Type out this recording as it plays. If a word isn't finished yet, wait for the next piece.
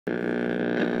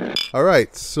All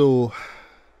right, so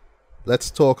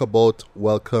let's talk about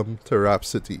Welcome to Rap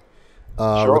City.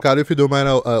 Sure. Ricardo, if you don't mind,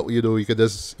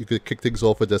 you could kick things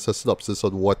off with just a synopsis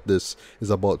on what this is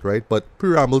about, right? But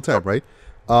preamble time, Sure. right?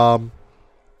 Um,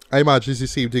 I imagine it's the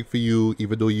same thing for you,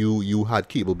 even though you had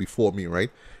cable before me, right?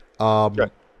 Yeah.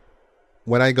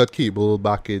 When I got cable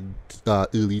back in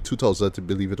early 2000, I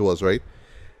believe it was, right?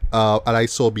 And I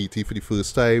saw BT for the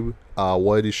first time.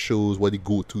 One of the shows, one of the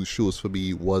go-to shows for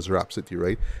me was Rhapsody,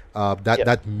 right? That Yeah.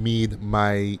 that made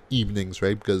my evenings,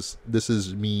 right? Because this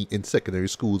is me in secondary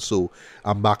school, so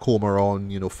I'm back home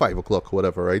around 5 o'clock or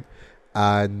whatever, right?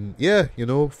 And yeah,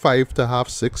 5 to half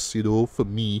 6, for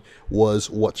me was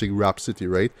watching Rhapsody,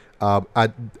 right?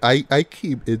 And I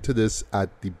came into this at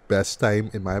the best time,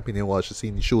 in my opinion, while just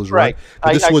seeing the shows run. Right.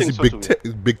 Because this I was think the so too.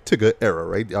 Yeah. Big Tigger era,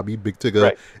 right? I mean, Big Tigger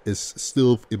Right. is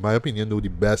still, in my opinion, the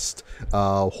best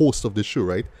host of the show,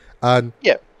 right? And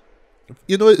Yeah.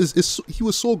 he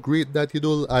was so great that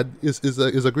and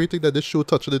is a great thing that this show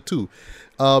touched on it too.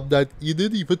 That you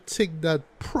didn't even think that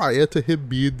prior to him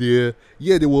being there,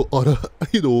 yeah, there were other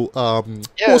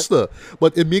Yeah. hoster,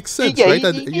 but it makes He, sense, yeah. right? He,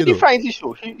 And he, he defines the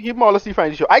show. He more or less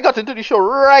defines the show. I got into the show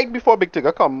right before Big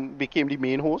Tigger became the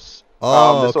main host.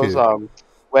 This was okay,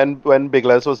 when Big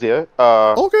Les was there.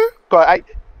 okay, 'Cause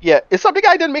yeah, it's something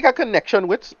I didn't make a connection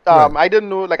with. right. I didn't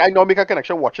know, like, I now make a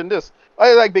connection watching this.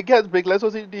 I like Big Les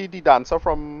was the dancer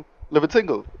from Living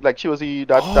Single. Like, she was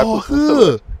that Oh, person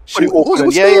silhouette her. for the It opening.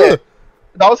 was Yeah, yeah. her.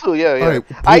 That was her. Yeah, All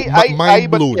yeah. right,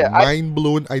 mind But blown, yeah, mind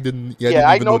blown. I yeah, didn't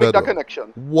I even now know make that that one.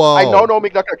 connection. I now Wow. now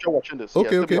make that connection watching this. Yeah, Okay,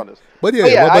 to be okay. honest. But But yeah,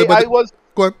 yeah, I but was.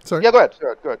 go on. Sorry. Yeah, go ahead. Go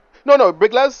ahead. Go ahead. No, no,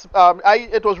 Big Les.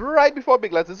 It was right before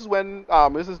Big Les. This is when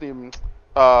what's his name?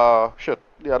 Shit,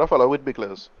 the other fellow with Big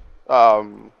Les.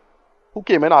 Um, who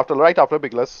came in right after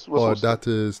Big Les was Oh, hosting.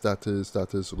 that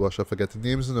is. Gosh, I forget the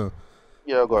names now.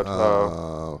 Yeah, God.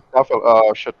 Uh, That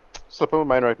fellow. Shit, slipping my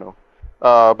mind right now.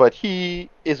 But he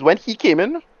is when he came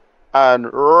in,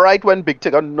 and right when Big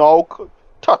Tigger now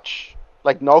touch,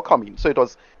 like now coming. So it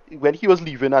was when he was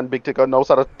leaving and Big Tigger now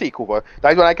started to take over.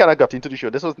 That's when I kind of got into the show.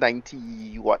 This was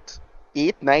 90 what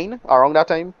 8 9 around that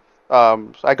time.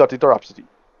 So I got into Rhapsody.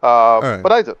 all right. But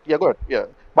that's it. Yeah, go ahead. Yeah,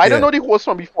 but I don't Yeah. know the host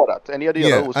from before that. Any of the other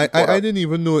Yeah, hosts I before that? didn't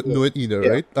even know it either, Yeah.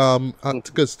 right?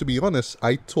 Because to be honest,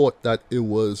 I thought that it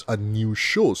was a new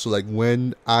show. So like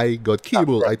when I got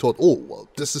cable, Right. I thought, oh well,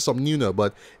 this is something new now.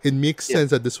 But it makes Yeah.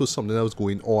 sense that this was something that was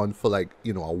going on for like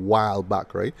a while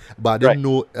back, right? But I Right. didn't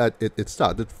know that it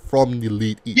started from the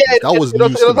late Yeah, '80s. That was it was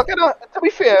news it to was a me, kind of to be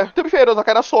fair, it was a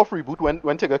kind of soft reboot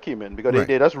when Tigger came in because right?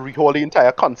 they just rehauled the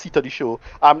entire conceit of the show.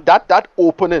 That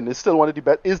opening is still one of the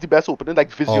best opening.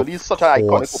 Like visually, it's Of such an iconic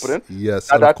course, opening. yes,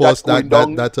 That and of that, course that going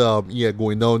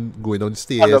down going down the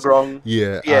stairs, underground.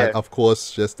 yeah, and Yeah, of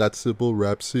course just that simple yeah,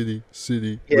 rap city,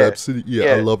 yeah,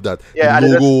 I yeah, love that. The yeah.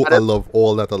 logo, I love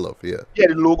all that. I love, yeah, Yeah,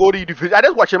 the logo, I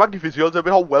just watching back the visuals of it,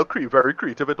 how very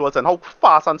creative it was, and how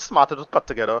fast and smart it was cut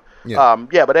together. yeah,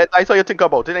 Yeah, but I saw you think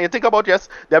about it, and you think about just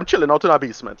them chilling out in a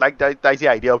basement, like that's the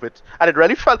idea of it, and it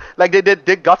really felt like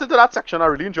they got into that section. I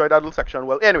really enjoyed that little section.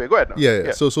 Well, anyway, go ahead now. yeah.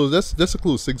 Yeah, So let's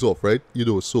close things off, right?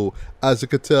 So as you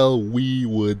could tell, we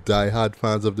were diehard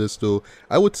fans of this. Though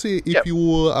I would say yeah, if you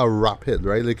were a rap head,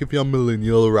 right, like if you're a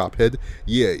millennial rap head,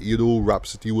 yeah,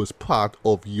 Rhapsody was part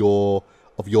of your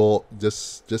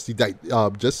just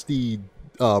the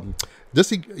um just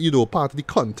the part of the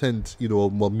content,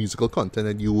 more musical content,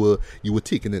 and you were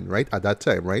taking in, right, at that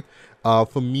time, right?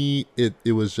 For me,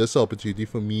 it was just an opportunity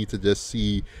for me to just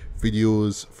see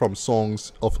videos from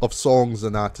songs of songs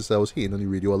and artists I was hearing on the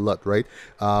radio a lot, right?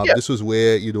 yeah, This was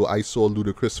where I saw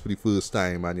Ludacris for the first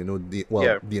time, and yeah,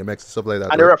 DMX and stuff like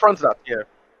that, and they right? reference that. Yeah,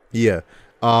 Yeah.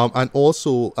 And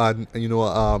also, and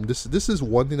this is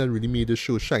one thing that really made this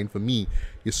show shine for me.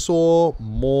 You saw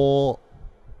more,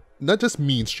 not just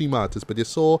mainstream artists, but you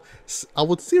saw, I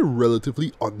would say,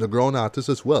 relatively underground artists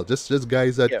as well. Just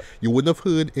guys that yeah. you wouldn't have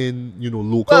heard in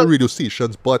local Well, radio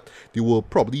stations, but they were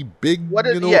probably big, what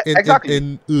is yeah, exactly.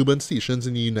 in urban stations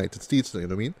in the United States. You know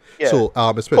what I mean? Yeah, So but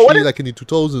what especially is like in the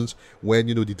 2000s when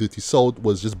the Dirty South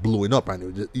was just blowing up,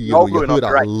 and now you blowing heard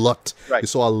up? a Right, lot. You right.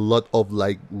 saw a lot of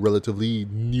like relatively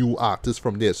new artists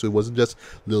from there. So it wasn't just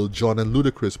Lil Jon and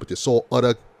Ludacris, but you saw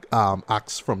other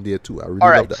acts from there too. I All really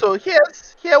love right, that. so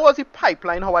here was the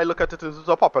pipeline. How I look at it is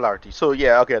a popularity. So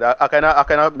yeah, okay, I kind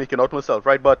of make it out myself,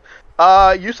 right? But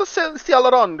you used to see a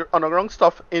lot of underground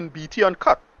stuff in BT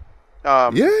Uncut.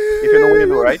 Yeah, If you know what you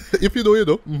know, right? if you know, you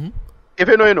know. Hmm. If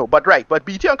you know, you know. But right, but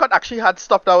BT Uncut actually had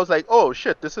stuff that was like, oh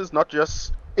shit, this is not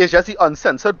just it's just the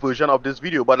uncensored version of this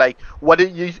video, but like what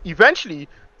it you eventually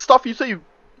stuff you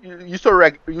used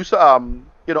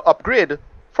to upgrade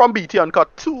from BT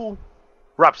Uncut to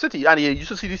Rhapsody, and you used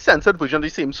to see the censored version of the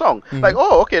same song. Like, Mm-hmm.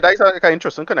 oh, okay, that's like an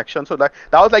interesting connection. So like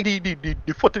that was like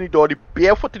the foot in the door, the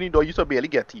bare foot in the door you used to barely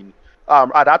get in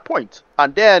at that point.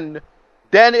 And then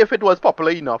if it was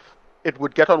popular enough, it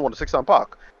would get on 106 and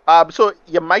Park. So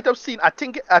you might have seen. I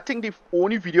think the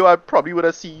only video I probably would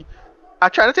have seen. I'm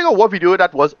trying to think of what video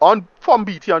that was on from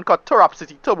BT Uncut to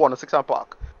Rhapsody to 106 and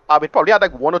Park. It probably had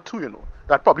like one or two,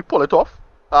 that probably pull it off.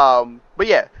 But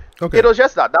yeah, Okay. it was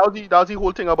just that. That was the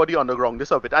whole thing about the underground,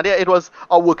 this of it, and yeah, it was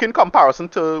a working comparison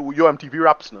to your MTV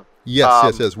Raps now.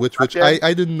 Yes. Which Again,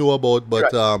 I didn't know about,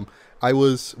 but right. I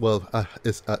was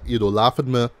it's laugh at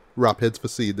me rap heads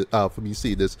for me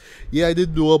say this. Yeah, I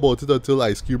didn't know about it until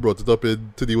Ice Cube brought it up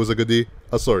in Today Was a Good Day.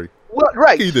 Sorry, Well, he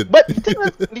right. did. But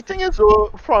the thing is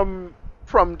though,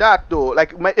 from that though,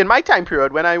 like in my time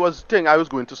period when I was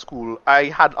going to school, I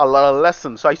had a lot of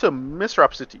lessons, so I used to miss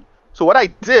Rhapsody. So what I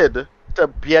did to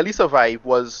barely survive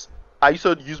was I used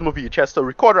to use my VHS to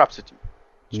record Rhapsody,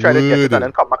 to try to get it and Word.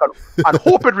 then come back and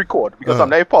hope it record, because Uh-huh.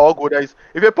 sometimes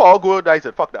if your power go dies,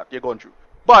 it fuck that, you're going through.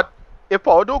 But if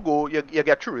power don't go, you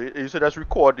get through it. You should just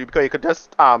record it, because you could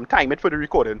just time it for the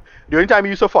recording. The only time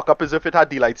you used to fuck up is if it had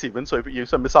daylight saving, so if you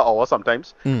used to miss an hour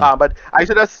sometimes. Mm. But I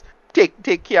used to just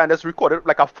take care and just record it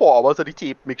like a 4 hours of the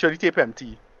tape, make sure the tape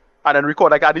empty, and then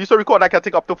record like I used to record like I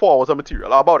take up to 4 hours of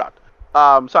material. How about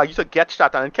that? So I used to catch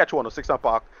that and then catch 106 and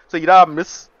Park. So either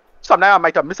miss sometimes I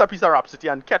might have missed a piece of Rhapsody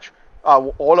and catch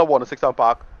all of 106 and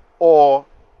Park, or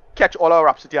catch all of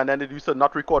Rhapsody and then it used to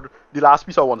not record the last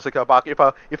piece of 106 and Park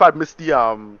if I'd missed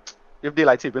the if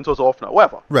daylight savings was off now,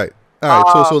 whatever. Right. All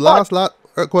right. So But last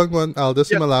go on. I'll just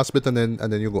see yeah, my last bit and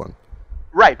then you go on.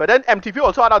 right. But then MTV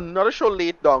also had another show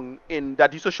late down in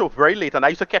that used to show very late, and I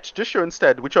used to catch this show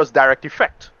instead, which was Direct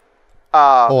Effect.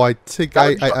 Oh, Um, I think that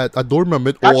was the show. I don't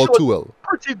remember it That all show was too well.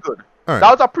 pretty good. All right.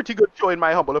 That was a pretty good show in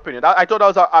my humble opinion. I thought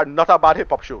that was not a bad hip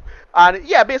hop show. And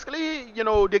yeah, basically,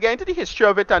 they get into the history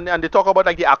of it, and they talk about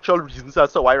like the actual reasons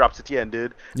as to why Rhapsody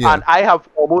ended. Yeah. And I have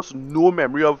almost no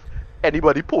memory of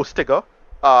anybody post Tigger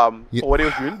Yeah. for what they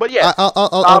was doing. But yeah,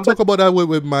 I'll talk but about that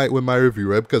with my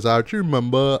review, right? Because I actually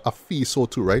remember a piece or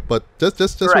two, right? But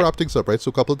just to right, wrap things up, right? So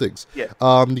a couple of things. yeah,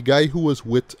 The guy who was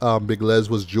with Big Les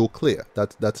was Joe Clare.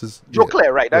 That's his. Joe Yeah,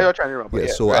 Clare, right? That's yeah, what I'm trying to remember. yeah.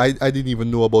 Yeah, So right, I didn't even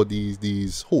know about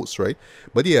these hosts, right?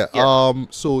 But yeah. yeah,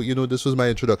 So this was my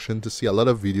introduction to see a lot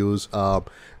of videos.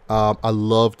 I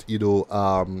loved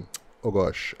oh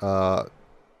gosh.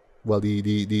 Well,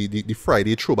 the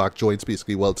Friday throwback joints,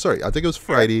 basically. Well, sorry, I think it was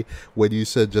right, Friday when you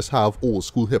said just have old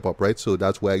school hip hop, right? So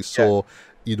that's where I yeah, saw,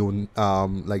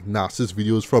 like Nas's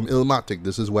videos from Illmatic.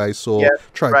 This is where I saw yeah,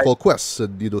 Tribe right, Called Quest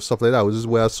and stuff like that. This is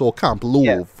where I saw Camp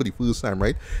yeah, Low for the first time,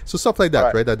 right? So stuff like that,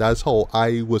 right, right? That's how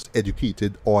I was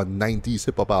educated on 90s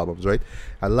hip hop albums, right?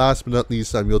 And last but not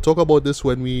least, and we'll talk about this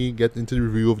when we get into the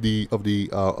review of the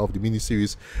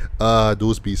miniseries,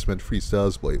 those Basement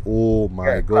freestyles, boy. Oh yeah,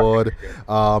 my classic. god.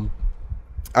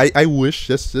 Yeah, I wish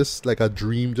just like a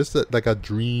dream, like a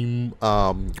dream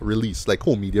release, like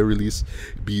home media release.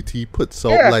 BT puts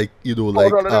out yeah. like Hold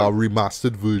on, hold on.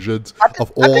 remastered versions I, th-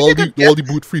 of I think all you the could get.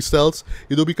 boot freestyles,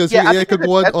 because Yeah, I yeah, I think you could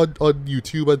could go get. on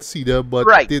YouTube and see them, but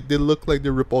Right. they look like they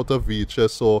rip out of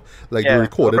VHS, or like they Yeah, no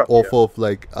recorded problem. off Yeah. of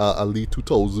like a late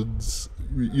 2000s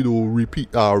repeat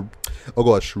oh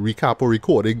gosh, recap or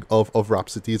recording of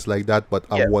Rhapsodies like that. But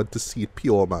I Yeah. want to see it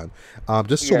pure, man.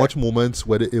 Just so Yeah. much moments,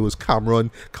 whether it was Cameron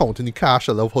counting the cash.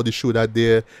 I love how they show that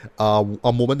there.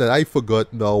 A moment that I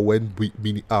forgot now when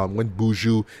when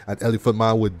Buju and Elephant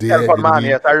Man were there, Elephant you know what I Man, mean?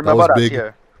 yes, I That remember was that. big.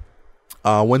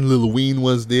 Yeah. When Lil Wayne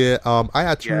was there, I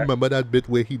actually Yeah. remember that bit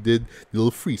where he did the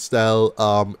little freestyle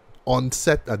on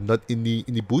set and not in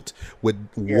the booth with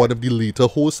Yeah. one of the later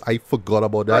hosts. I forgot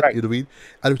about that, Right. you know what I mean?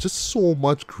 And it was just so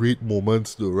much great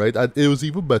moments though, right? And it was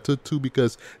even better too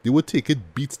because they were taking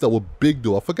beats that were big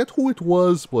though. I forget who it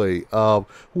was, boy. Who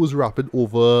was rapping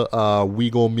over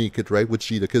We Gon' Make It, right? Which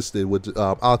Jadakiss did with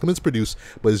Alchemist produced,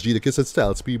 but it's Jadakiss and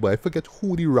Styles P. But I forget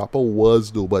who the rapper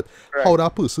was though. But how Right.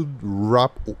 that person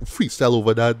rap freestyle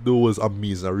over that though was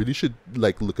amazing. I really should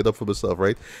like look it up for myself,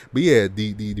 right? But yeah,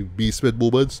 the basement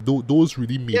moments, those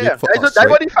really made Yeah, it for that's us, that's right?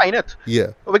 what define it. Yeah,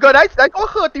 Because I got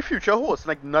hurt the future hosts.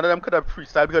 Like none of them could have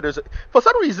freestyle because for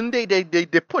some reason they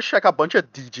push like a bunch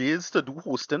of DJs to do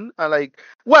hosting. And like,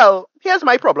 well, here's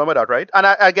my problem with that, right? And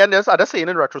again, there's other saying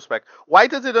in retrospect. Why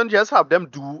does it don't just have them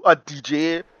do a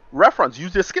DJ reference,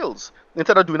 use their skills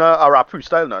instead of doing a rap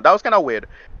freestyle? Now that was kind of weird.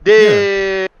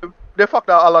 yeah. They fucked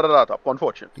a lot of that up,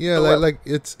 unfortunately. Yeah, So well, like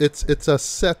it's a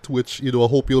set which I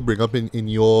hope you'll bring up in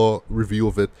your review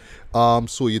of it.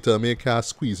 So you tell me I can't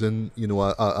squeeze in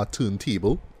a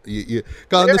turntable You can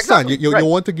Yeah, understand. exactly. You Right.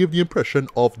 want to give the impression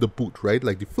of the boot, right?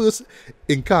 Like the first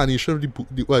incarnation of the boot,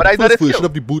 But the I know first the version skill.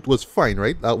 of the boot was fine,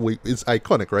 right? That way it's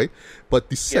iconic, right? But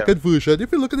the Yeah. second version,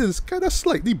 if you look at it, it's kind of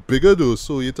slightly bigger though.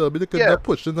 So you tell me they could Yeah. have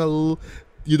pushed in a little,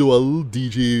 a little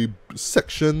DJ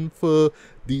section for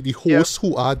the hosts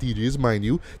who are DJs, mind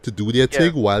you, to do their Yeah.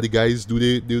 thing while the guys do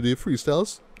their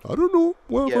freestyles. I don't know,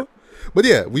 whatever. Yeah. But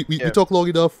yeah, we Yeah. talk long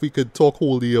enough. We could talk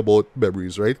wholly about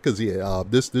memories, right? Because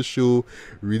this show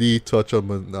really touched on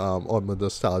my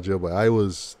nostalgia. But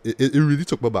it really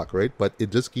took me back, right? But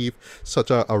it just gave such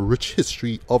a rich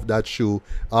history of that show.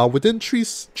 Within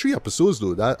three episodes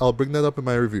though, that I'll bring that up in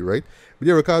my review, right? But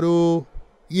yeah, Ricardo,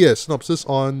 synopsis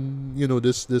on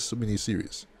this mini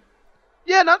series.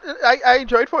 Yeah, I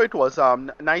enjoyed for it was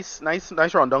nice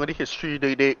rundown of the history.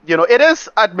 They it is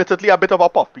admittedly a bit of a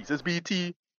puff piece. It's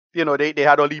BT. They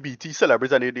had all the BT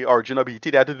celebrities and the origin of BT.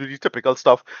 They had to do the typical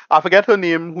stuff. I forget her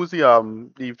name. Who's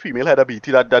the female head of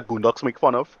BT that Boondocks make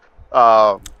fun of?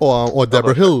 Or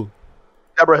Deborah gosh. Hill.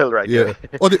 Deborah Hill, right? Yeah.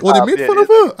 Yeah. Or they made fun of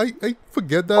her. I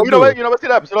forget that. Oh, you know what? You know what's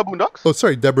the episode of Boondocks? Oh,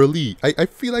 sorry, Deborah Lee. I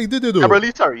feel I did it though. Deborah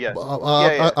Lee, sorry, yeah.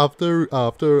 Yeah. After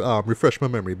refresh my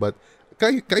memory, but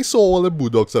I saw all the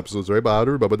Boondocks episodes, right? But I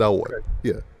don't remember that one. Right.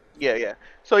 Yeah. Yeah.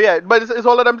 So yeah, but it's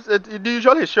all of them. The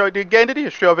usual history. They get into the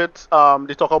history of it.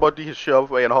 They talk about the history of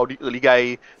how the early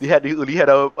guy, the early head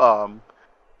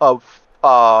of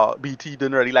BT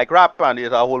didn't really like rap, and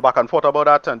there's a whole back and forth about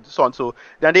that, and so on. So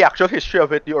then the actual history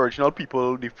of it, the original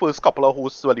people, the first couple of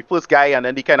hosts, well, the first guy, and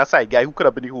then the kind of side guy who could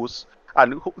have been the host.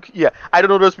 And I don't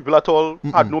know those people at all.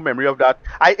 Had no memory of that.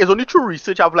 It's only through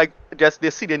research I've they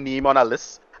see the name on a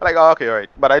list. Like, oh, okay, all right,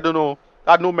 but I don't know.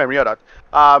 I had no memory of that.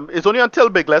 It's only until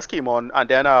Big Les came on, and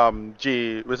then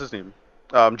what's his name?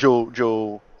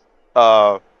 Joe.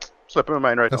 Slipping my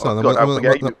mind right That's now. not. God, I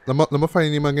forget. Let me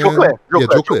find him again. Joe Claire.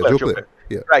 Claire.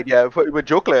 Yeah. Right, yeah. With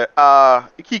Joe Claire,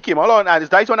 he came along, and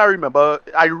that's when I remember.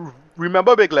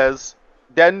 Big Les.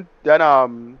 Then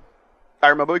I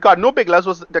remember because no Big Les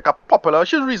was like a popular.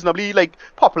 She was reasonably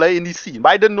popular in the scene, but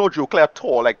I didn't know Joe Claire at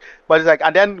all. But it's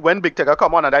and then when Big Tigger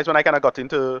come on, and that's when I kind of got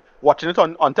into watching it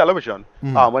on television.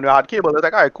 When we had cable, it's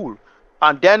all right, cool.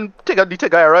 And then the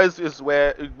Tigger era is where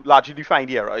it largely defined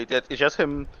the era. It's just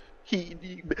him. The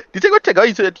thing with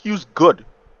Tigger, he was good.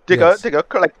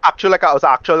 Tigger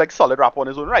actual solid rap on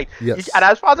his own right. Yes. And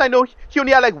as far as I know, he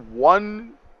only had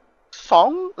one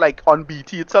song on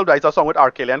BT itself. There's a song with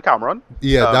R. Kelly and Cameron.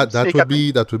 Yeah, that Snake, would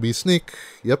be Snake.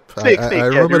 Yep. Snake. I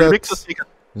remember the that. remix of Snake.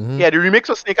 Yeah, the remix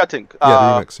of Snake, I think.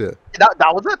 Yeah, the remix. Yeah.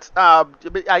 That was it.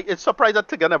 It's surprised that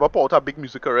Tigger never put out a big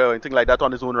music career or anything like that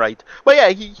on his own right. But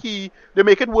yeah, they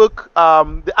make it work.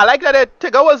 I like that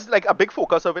Tigger was a big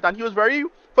focus of it, and he was very,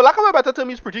 for lack of a better term,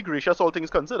 he's pretty gracious, all things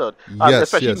considered.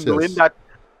 Especially knowing that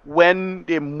when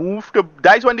they moved to,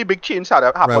 that's when the big change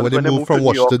happened. Right, when they moved from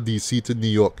Washington DC to New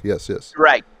York. Yes.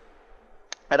 Right.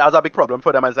 And that was a big problem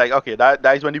for them. I was like, okay, that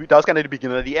is when that was kind of the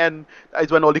beginning of the end. That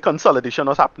is when all the consolidation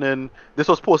was happening. This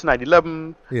was post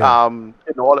 9/11. Yeah.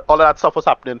 All of that stuff was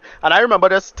happening. And I remember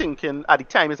just thinking at the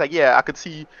time, it's I could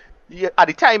see. Yeah, at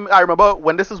the time, I remember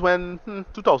when this is when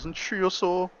 2003 or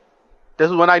so. This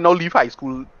is when I now leave high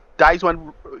school. That is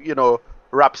when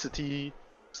Rhapsody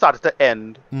started to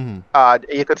end.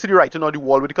 You could see the writing on the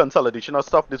wall with the consolidation of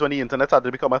stuff. This is when the internet started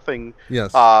to become a thing.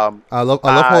 Yes. I love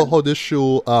how this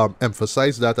show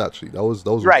emphasized that actually. That was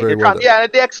right. Very well done.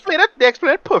 They explained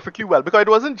it perfectly well, because it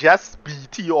wasn't just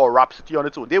BT or Rhapsody on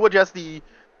its own. They were just the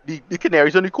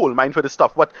canaries on the coal mine for this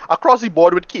stuff. But across the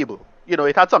board with cable,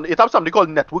 it had something called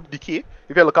network decay.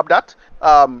 If you look up that,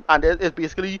 and it's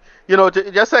basically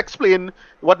just to explain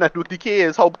what network decay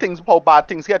is, how bad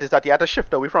things get, is that you had to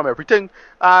shift away from everything.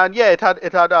 And yeah, it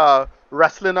had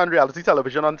wrestling and reality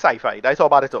television on sci-fi. That's how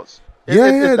bad it was.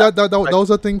 That was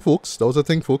a thing, folks.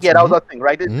 Yeah, that was a thing,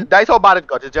 right? That's how bad it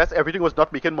got. It's just everything was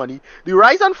not making money. The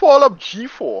rise and fall of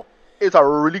G4 is a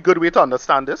really good way to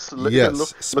understand this.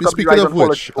 Yes. Speaking of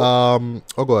which,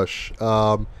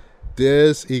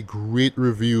 there's a great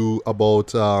review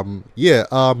about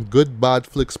Good Bad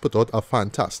Flicks put out a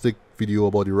fantastic video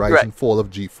about the rise and fall of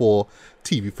G4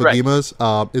 TV for gamers.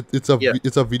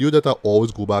 It's a video that I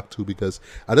always go back to, because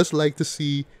I just like to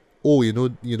see, they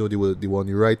were on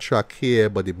the right track here,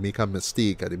 but they make a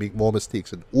mistake and they make more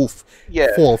mistakes and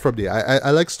fall from there.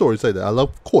 I like stories like that. I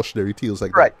love cautionary tales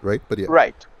like that, right? But yeah.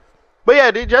 Right. But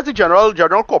yeah, just the general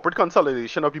corporate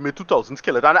consolidation of the mid-2000s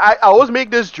kill it. And I always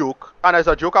make this joke, and as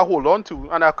a joke I hold on to,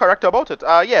 and I'm correct about it.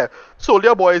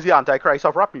 Soulja Boy is the Antichrist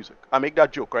of rap music. I make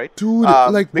that joke, right? Dude,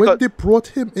 when they brought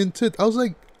him into it, I was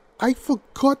like, I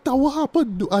forgot that what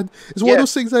happened. And it's one of Yeah,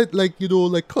 those things that, like,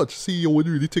 like, Coach, see, you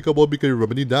wouldn't really think about because you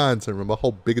remember the dance and remember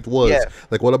how big it was. yeah,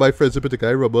 Like, one of my friends in particular,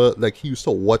 I remember, like, he used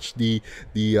to watch the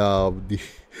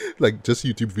like, just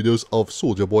YouTube videos of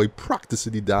Soldier Boy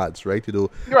practicing the dance, right?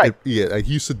 right. Yeah, and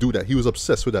he used to do that. He was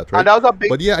obsessed with that, And right? that was a big,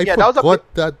 But yeah, I yeah, that was a big,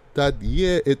 forgot that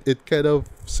yeah, it kind of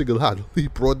single-handedly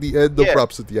brought the end of yeah.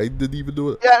 Rhapsody. I didn't even know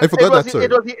it. Yeah, I forgot that, sorry.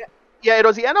 it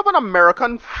was the end of an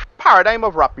American paradigm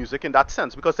of rap music in that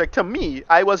sense. Because like to me,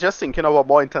 I was just thinking of a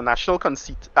more international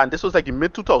conceit, and this was like the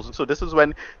mid 2000s. So this is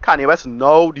when Kanye West,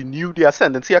 now the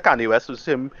ascendancy of Kanye West was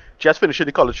him just finishing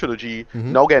the college trilogy,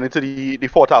 Mm-hmm. now getting into the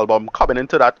fourth album, coming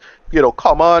into that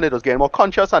common. It was getting more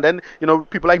conscious, and then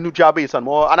people like New Bass and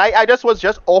more. And I just was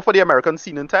just all for the American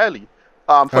scene entirely.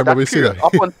 I For remember that you saying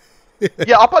period,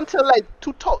 that. up until like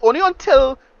 2000, only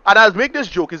until, and I'll make this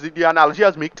joke, is the analogy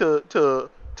I make to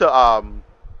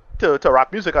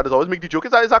rap music. I just always make the joke.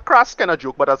 It's a crass kind of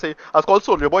joke, but I was called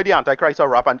Soldier Boy the Antichrist of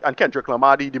rap, and Kendrick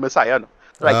Lamar the Messiah. No?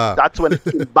 Like Ah. that's when it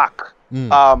came back.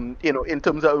 Mm. In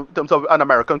terms of an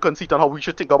American conceit and how we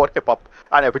should think about hip hop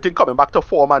and everything coming back to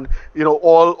form, and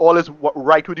all is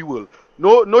right with the world.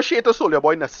 No shade to Soldier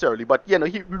Boy necessarily, but he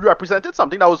represented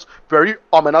something that was very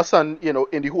ominous and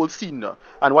in the whole scene,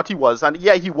 and what he was, and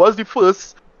yeah, he was the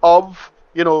first of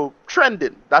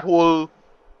trending that whole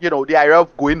the idea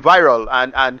of going viral,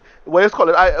 and what is called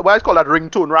that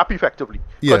ringtone rap effectively,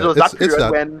 because Yeah, it was that it's period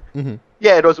that. when Mm-hmm.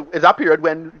 yeah, it's that period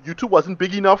when YouTube wasn't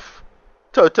big enough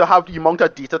to have the amount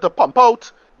of data to pump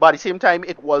out, but at the same time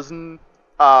it was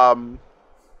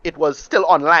still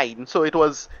online, so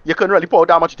you couldn't really put out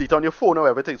that much data on your phone or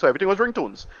everything, so everything was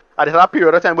ringtones. And it had a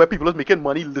period of time where people was making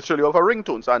money literally off of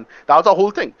ringtones, and that was a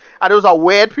whole thing. And it was a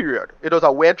weird period. It was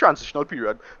a weird transitional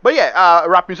period. But yeah,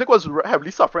 rap music was heavily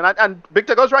suffering, and Big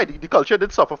Tech was right. The culture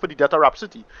did suffer for the death of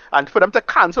Rhapsody, and for them to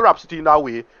cancel Rhapsody in that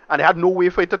way, and they had no way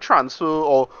for it to transfer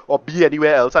or be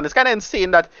anywhere else. And it's kind of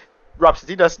insane that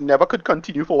Rhapsody just never could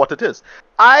continue for what it is.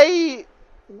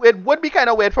 It would be kind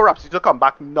of weird for Rhapsody to come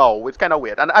back now. It's kind of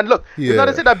weird. And look, it's not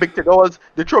to Yeah. say that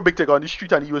they threw Big Tigger on the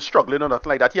street and he was struggling or nothing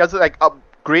like that. He has like a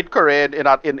great career in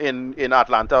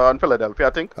Atlanta and Philadelphia, I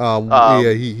think.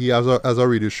 Yeah, he has a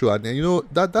radio show, and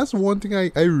that's one thing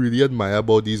I really admire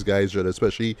about these guys, Jed,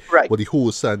 especially Right. with the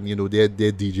hosts and their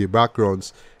DJ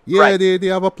backgrounds. Yeah, Right. they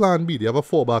have a plan B, they have a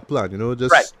fallback plan,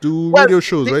 just Right. do Well, radio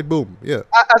shows, right? Boom. Yeah.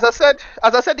 As I said,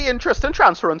 the interesting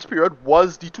transference period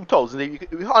was the 2000s.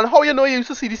 And how you used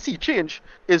to see the sea change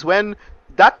is when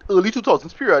that early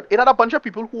 2000s period, it had a bunch of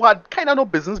people who had kind of no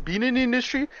business being in the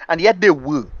industry, and yet they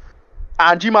were.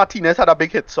 Angie Martinez had a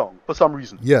big hit song for some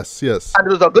reason, Yes, yes. and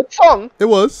it was a good song. It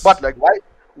was. But like,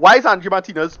 why is Angie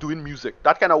Martinez doing music?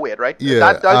 That kind of weird, right?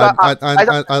 Yeah,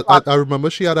 That- I remember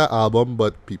she had an album,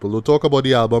 but people don't talk about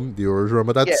the album. They always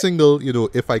remember that Yeah. single,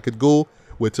 If I Could Go,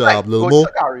 with right, Lil go Mo.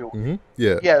 to Sicario.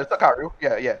 Yeah. Yeah, it's Sicario.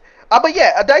 Yeah. But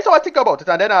yeah, that's how I think about it.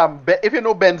 And then if you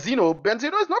know Benzino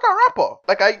is not a rapper.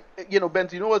 Like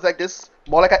Benzino was like this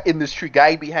more like an industry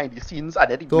guy behind the scenes,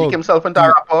 and then he make himself into a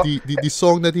rapper. The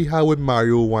song that he had with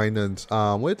Mario Winans,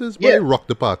 what is Yeah. where Rock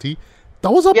the Party?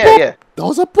 That was a Yeah, pop. yeah. That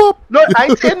was a pop. No, I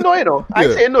ain't saying no, I ain't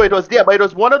Yeah. saying no, it was there, but it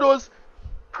was one of those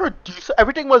producer.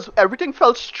 Everything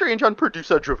felt strange and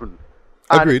producer driven.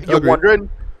 And Agreed. you're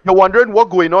wondering what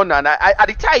going on. And I at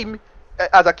the time,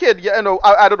 as a kid, I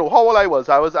don't know how old I was.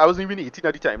 I wasn't even 18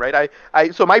 at the time, right?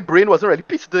 So my brain wasn't really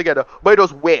pieced together, but it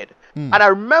was weird. And I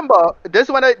remember this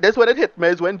when it hit me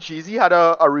is when Jay-Z had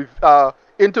a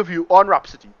interview on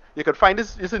Rhapsody. You could find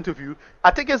this interview.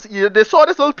 I think they saw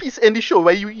this little piece in the show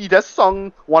where he just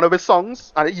sung one of his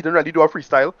songs, and he didn't really do a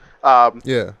freestyle.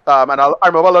 Yeah. And I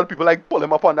remember a lot of people like pull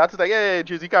him up on that. It's like, hey,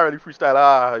 Jay-Z can't really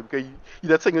freestyle. Because he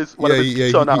just sing one of his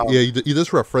beats on. He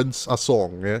just reference a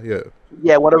song. Yeah.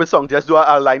 Yeah, one of his songs. Just do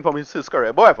a line from his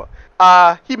career. But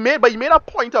whatever. He made a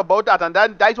point about that, and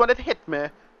then that's when it hit me.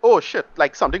 Oh shit!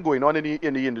 Like something going on in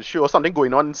the industry, or something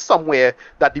going on somewhere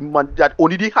that that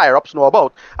only the higher ups know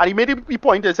about. And he made the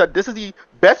point is that this is the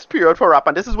best period for rap,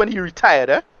 and this is when he retired.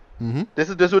 Mm-hmm.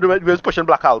 This is when he was pushing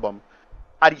Black Album,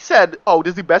 and he said, "Oh,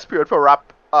 this is the best period for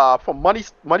rap, for money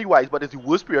wise, but it's the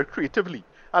worst period creatively."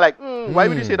 I'm like, why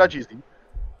would you say that, Jay-Z?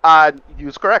 And he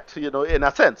was correct, in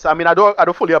a sense. I mean, I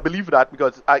don't fully believe that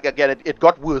because again, it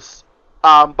got worse.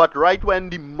 But right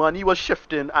when the money was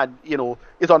shifting, and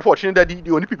it's unfortunate that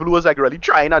the only people who was like really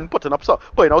trying and putting out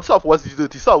stuff was the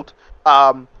Dirty South.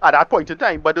 At that point in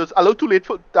time, but it was a little too late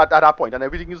for that at that point, and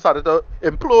everything started to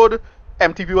implode.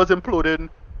 MTV was imploding.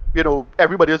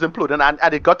 Everybody was imploding,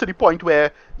 and it got to the point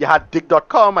where you had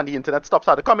Dig.com and the internet stuff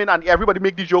started coming, and everybody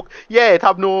make the joke, yeah, it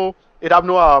have no it have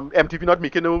no MTV not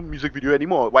making no music video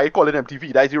anymore. Why you call it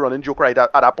MTV? That is the running joke right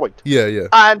at that point. Yeah, yeah.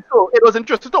 And so it was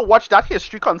interesting to watch that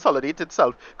history consolidate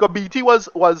itself. Because BT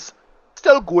was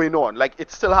still going on. Like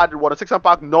it still had 106 and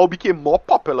Park now became more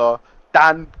popular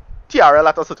than TRL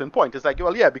at a certain point. It's like,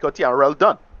 well, yeah, because TRL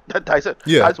done. That's it.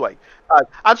 Yeah. That's why.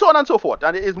 And so on and so forth.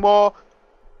 And it is more,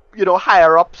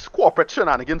 higher ups corporate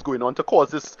shenanigans going on to cause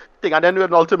this thing. And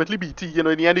then ultimately BT, in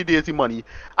the end of the day, is the money.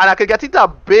 And I could get into a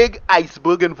big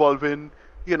iceberg involving,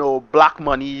 black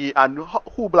money and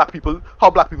how black people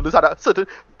is at a certain,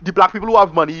 the black people who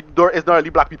have money, there is not really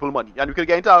black people money. And we could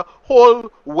get into a whole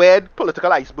weird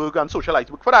political iceberg and social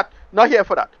iceberg for that. Not here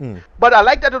for that. But I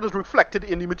like that it was reflected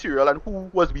in the material and who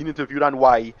was being interviewed and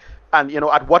why. And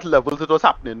at what levels it was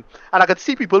happening, and I could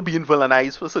see people being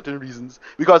villainized for certain reasons.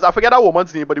 Because I forget that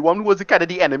woman's name, but the woman who was the kind of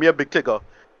the enemy of Big Tigger,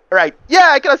 right? Yeah,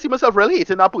 I can see myself really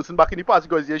hating that person back in the past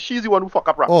because she's the one who fuck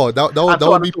up rap. Oh, that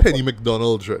would be Penny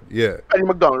McDonald, right? Yeah. Penny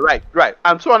McDonald, right,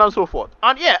 and so on and so forth.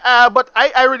 And yeah, but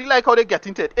I really like how they get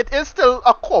into it. It is still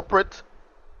a corporate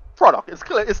product.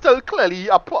 It's still clearly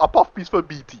a puff piece for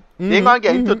BT. They ain't gonna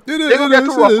get into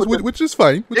which is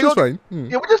fine. Which is fine.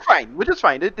 Yeah, which is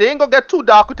fine. They ain't gonna get too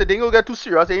dark with it. They ain't gonna get too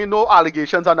serious. There ain't no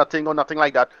allegations or nothing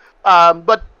like that.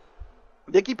 But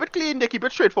they keep it clean. They keep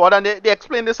it straightforward, and they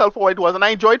explain themselves for what it was. And I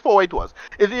enjoyed for what it was.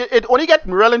 It only get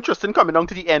real interesting coming down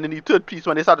to the end in the third piece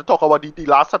when they start to talk about the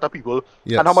last set of people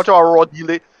and how much of a raw deal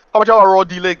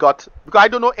they got. Because I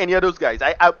don't know any of those guys.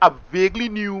 I vaguely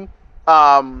knew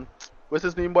what's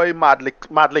his name, boy? Mad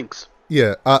Links.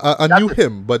 Yeah, I knew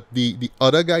him, but the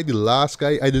other guy, the last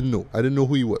guy, I didn't know. I didn't know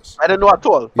who he was. I didn't know at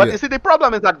all. But you see, the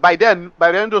problem is that by then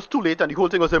it was too late, and the whole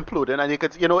thing was imploding. And you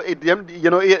could,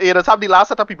 it does have the last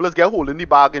set of people get hold in the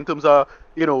bag in terms of,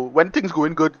 when things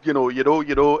going good,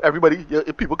 everybody,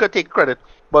 people could take credit,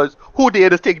 but who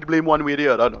dare just take the blame one way or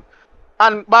the other. No?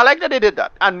 But I like that they did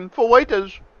that. And for what it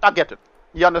is, I get it.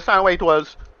 You understand why it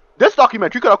was. This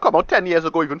documentary could have come out 10 years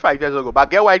ago, even 5 years ago, but I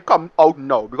get why it come out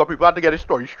now, because people had to get the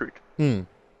story straight.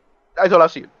 That's all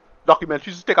I've seen.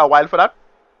 Documentaries take a while for that.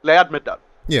 Let admit that.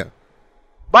 Yeah.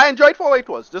 But I enjoyed for what it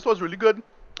was. This was really good.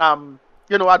 I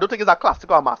don't think it's a classic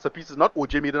or a masterpiece. It's not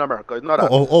OJ Made in America. It's not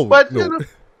that. But, no.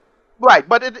 Right,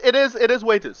 but it is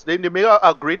what it is. They make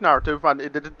a great narrative, and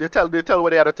they tell what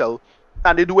they had to tell.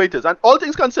 And they do what it is. And all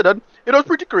things considered, it was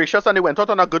pretty gracious, and they went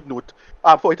out on a good note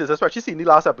for what it is, especially seeing the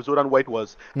last episode and what it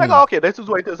was. Like, okay, this is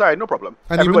what it is. All right, no problem.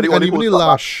 And even the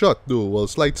last shot, though, well,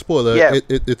 slight spoiler,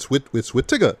 it's with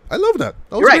Tigger. I love that.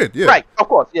 That was great, yeah. Right, of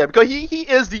course, yeah, because he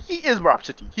is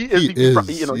Rhapsody. He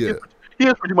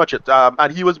is pretty much it.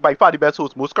 And he was by far the best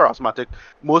host, most charismatic,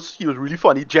 he was really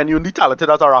funny, genuinely talented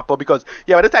as a rapper, because,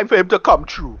 by the time for him to come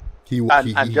through, he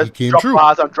just came drop true.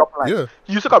 bars and drop lines. Yeah.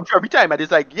 He used to come through every time, and it's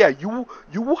like, you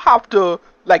have to,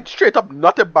 like, straight up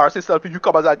not embarrass yourself if you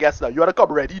come as a guest now. You gotta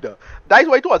come ready now. That's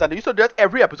what it was, and they used to do that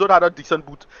every episode had a decent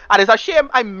boot. And it's a shame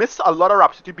I missed a lot of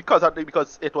Rhapsody because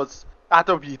it was at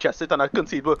a VHS it and I couldn't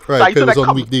see it. But right, because it was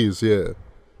on weekdays, yeah.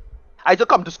 I used to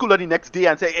come to school the next day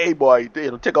and say, hey boy,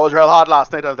 Tigger was real hard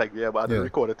last night. I was like, yeah, but I didn't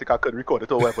record it. I think I couldn't record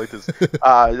it or whatever it is.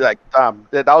 That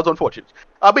was unfortunate.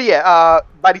 But yeah,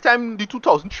 by the time the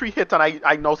 2003 hit and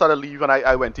I now started to leave and I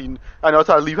now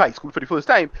started to leave high school for the first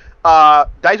time,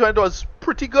 that's when it was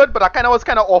pretty good, but I was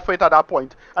kind of off it at that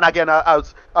point. And again, I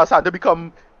was starting to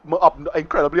become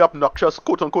incredibly obnoxious,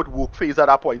 quote unquote, woke phase at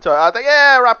that point. So I was like,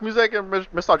 yeah, rap music and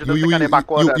misogynistic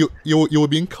backward. You were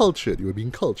being cultured. You were being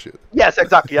cultured. Yes,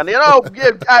 exactly. And even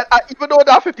though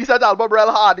that 50 Cent album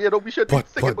real hard, we should sing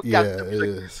it.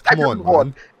 Yes. Come on,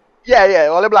 man. Yeah,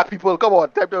 all the black people, come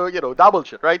on, time to that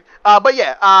bullshit, right? But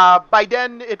yeah, by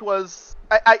then it was.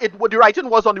 The writing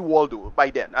was on the wall though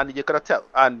by then, and you could tell.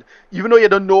 And even though you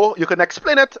don't know, you can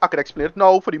explain it. I can explain it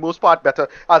now for the most part better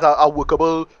as a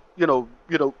workable,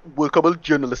 workable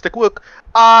journalistic work.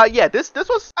 This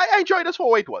was I enjoyed this for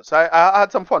what it was. I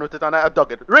had some fun with it and I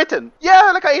dug it. Written,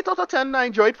 yeah, like an 8 out of 10. I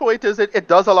enjoyed for what it is. It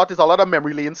does a lot. There's a lot of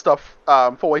memory lane stuff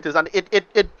for what it is, and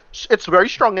it's very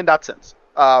strong in that sense.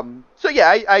 So yeah,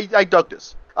 I dug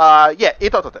this.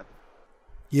 8 out of 10.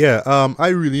 Yeah, I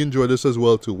really enjoyed this as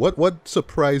well too. What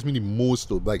surprised me the most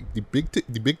though, like the big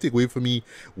takeaway for me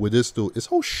with this though, is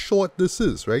how short this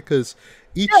is, right? Because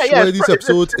each one of these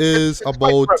episodes is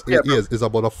about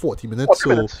a 40 minutes,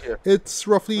 it's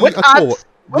roughly with a hour.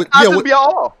 With ads,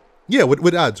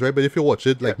 with ads, right? But if you watch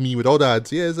it like me without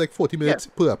ads, it's like 40 minutes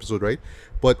per episode, right?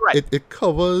 but Right. it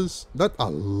covers not a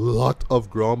lot of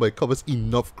ground, but it covers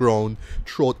enough ground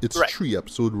throughout its Right. 3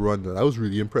 episode run. And I was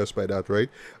really impressed by that, right?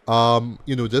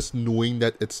 Just knowing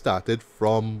that it started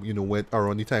from, when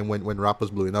around the time when rap was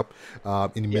blowing up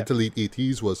in the mid to late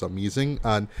 80s was amazing.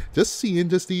 And just seeing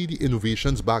just the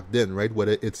innovations back then, right?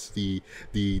 Whether it's the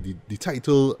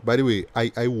title, by the way,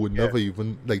 I would never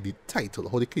even like the title,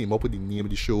 how they came up with the name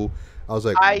of the show. I was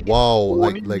like, wow,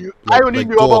 I only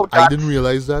knew God, about that. I didn't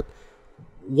realialize that.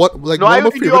 One of I my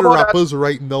only knew favorite about that. rappers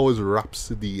right now is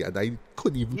Rhapsody, and I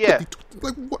couldn't even Yeah.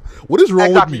 put what is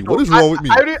wrong with me? What is wrong with me?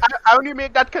 I only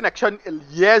make that connection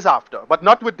years after, but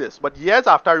not with this. But years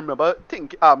after, I remember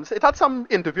it had some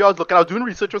interview I was doing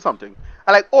research or something,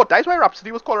 and like, oh, that's why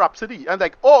Rhapsody was called Rhapsody, and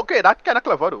like, oh, okay, that's kind of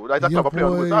clever though. That's a Yeah, clever play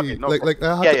on words. boy. Okay, no Like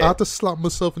problem. I had to slap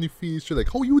myself in the face. You're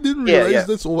like, how you didn't Yeah, realize yeah.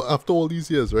 this after all these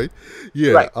years, right?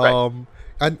 Yeah. Right.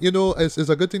 And it's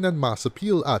a good thing that Mass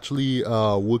Appeal actually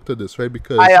worked on this, right?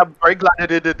 Because I am very glad that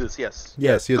they did this. Yes.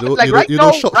 yes, Like right now,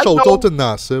 shout right now, out to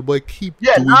NASA, but keep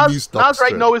doing these stuff. Nas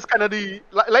right now is kind of the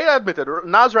like I admit it.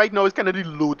 Nas right now is kind of the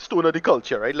lodestone of the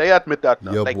culture, right? Like I admit that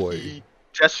now. Yeah, like boy. he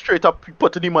just straight up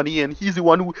putting the money in. He's the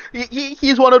one who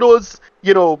he's one of those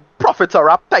prophets of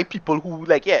rap type people who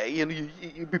like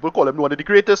people call him one of the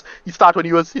greatest. He started when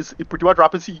he was pretty much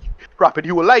rapping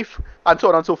his whole life and so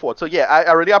on and so forth. So yeah,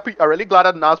 I really glad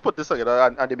that Nas put this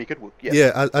together and they make it work. Yeah.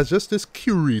 Yeah, as just this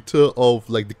curator of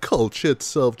like the culture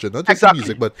itself, not just Exactly. the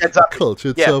music, but Exactly. the culture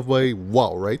itself. By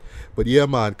wow, right? But yeah,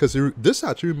 man, because this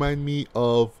actually remind me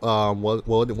of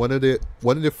one of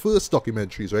the first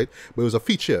documentaries, right? But it was a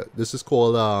feature. This is called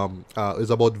it's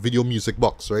about Video Music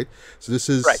Box, right? So this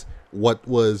is Right. what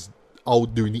was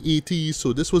out during the 80s,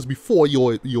 so this was before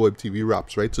your MTV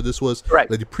Raps, right? So this was Right.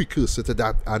 like the precursor to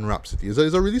that and Rhapsody. It's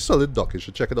a really solid doc, you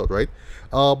should check it out, right?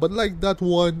 But like that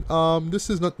one,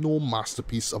 this is not no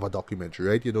masterpiece of a documentary,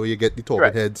 right? You get the talking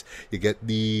Right. heads, you get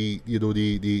the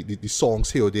the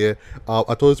songs here or there. I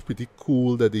thought it was pretty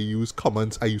cool that they used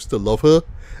Commons, I Used to Love Her,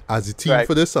 as the theme Right.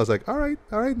 for this. I was like, all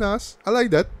right, Nas, I like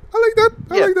that. I like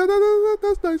that.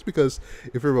 That's nice, because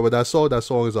if you remember that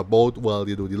song is about, well,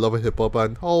 the love of hip hop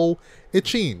and how it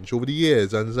changed over the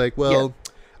years. And it's like, well,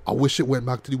 I wish it went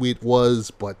back to the way it was,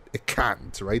 but it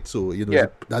can't, right? So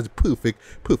that's a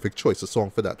perfect choice of song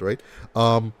for that, right?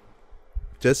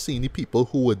 Just seeing the people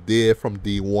who were there from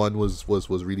day one was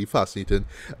really fascinating.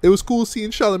 It was cool seeing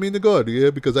Charlamagne the God,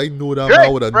 yeah, because I know that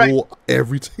now that I know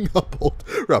everything about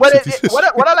Rhapsody's history.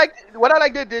 What I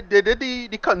like they did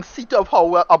the conceit of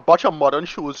how a bunch of modern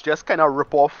shows just kind of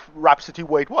rip off Rhapsody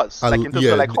where it was. Like in terms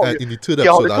of like how in the third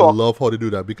episode, I love how they do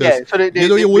that, because so they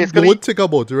you wouldn't basically think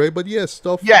about it, right? But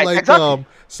stuff like exactly.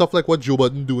 Stuff like what Joe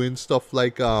Budden doing, stuff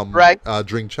like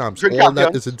Drink Champs, Drink all Champions,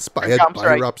 that is inspired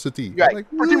by Rhapsody. Right, Like,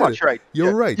 pretty much right.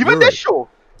 You're right. Even this show.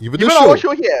 Even our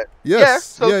show here. Yes.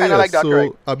 So kind of like that, so,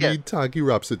 right? I mean, thank you,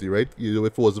 Rhapsody, right? If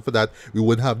it wasn't for that, we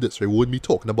wouldn't have this, right? We wouldn't be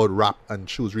talking about rap and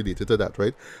shows related to that,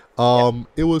 right?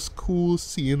 It was cool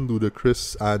seeing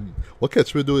Ludacris, and what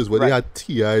catch me though is when they had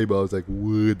T.I., but I was like,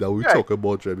 word, that we talking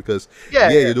about, right? Because,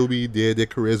 their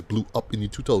careers blew up in the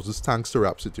 2000s thanks to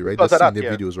Rhapsody, right? Just seeing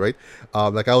their videos, right?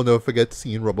 Like, I'll never forget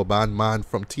seeing Rubber Band Man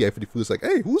from T.I. for the first, like,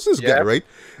 hey, who's this guy, right?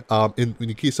 In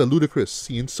the case of Ludacris,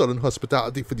 seeing Southern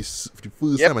Hospitality for the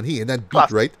first time, and hearing that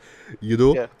beat, right?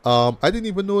 I didn't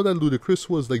even know that Ludacris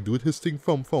was like doing his thing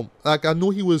from like, I know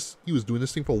he was doing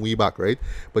this thing from way back, right?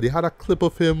 But they had a clip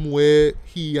of him where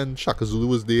he and Shaka Zulu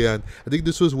was there, and I think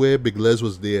this was where Big Les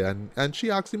was there, and she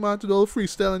asked the man to do a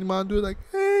freestyle, and the man do it like,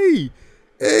 hey,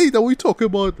 that we talking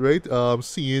about, right?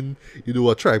 Seeing,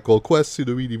 a Tribe Called Quest,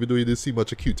 even though you didn't see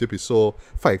much of Q-Tip, you saw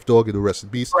Five Dog, rest in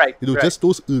peace. Right. Just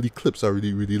those early clips I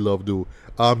really, really love, though.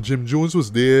 Jim Jones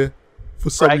was there. For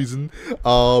some reason,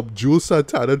 Jules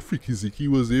Santana and Freaky Ziki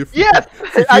was there.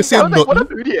 I sound like, what a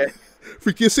dude here.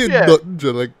 Freaky saying nothing,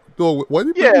 just like, no, why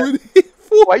did you doing it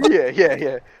for? Why,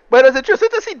 yeah. But it was interesting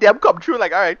to see them come through,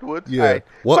 like, all right, wood. Yeah.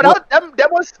 All right.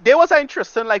 There was an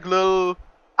interesting, like, little,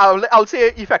 I'll say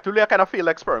effectively a kind of failed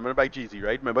experiment by Jeezy,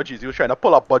 right? Remember, Jeezy was trying to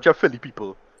pull up a bunch of Philly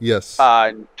people. Yes.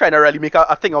 And trying to really make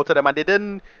a thing out of them, and they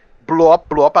didn't blow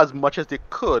up as much as they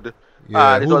could.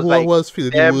 Yeah, who was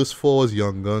feeling the worst for was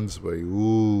Young Guns, boy.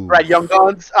 Ooh. Right, Young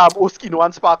Guns, Oskino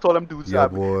and Spark, all them dudes. Yeah,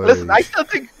 boy. Listen, I still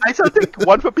think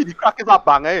one for PD Crack is a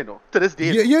banger, to this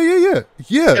day. Yeah.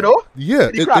 Yeah,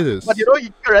 it is. But you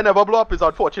can never blow up is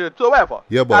unfortunate. So whatever.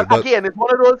 Yeah, but again, it's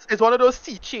one of those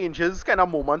sea changes kind of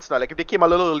moments now. Like if they came a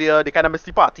little earlier, they kind of missed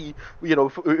the party.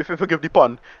 If you forgive the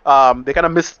pun, they kind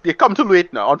of missed. They come too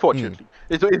late now, unfortunately.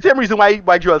 It's the same reason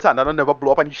why Joel Santana never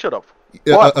blew up, and he should have.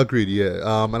 Yeah, What? agreed.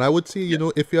 Yeah. And I would say, Yeah.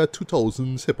 if you're a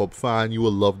 2000s hip hop fan, you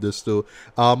will love this too.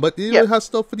 But Yeah. it has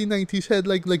stuff for the 90s head,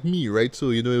 like me, right? So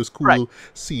it was Right. cool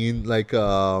seeing like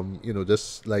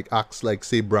just like acts like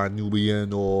say Brand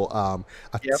Nubian or I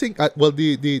Yeah. think well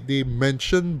they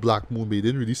mentioned Black Moon, but they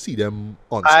didn't really see them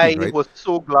on screen, I right? was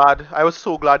so glad. I was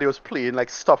so glad they was playing like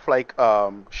stuff like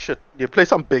shit. They play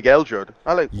some Big L Judd.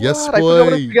 I'm like, Yes, what? I forgot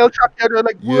what a boy. Big L track here. They're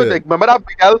like, what? Yeah. Like, remember that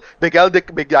Big L,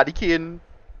 Big Daddy Kane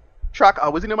track?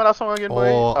 What's the name of that song again, boy?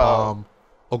 Or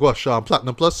oh gosh,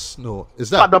 Platinum Plus. No, is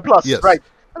that Platinum Plus, yes? right?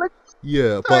 I'm like,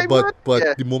 Yeah, I but what?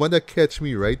 Yeah. the moment that catch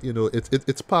me, right,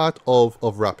 it's part of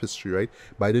rap history, right?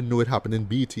 But I didn't know it happened in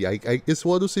BT. It's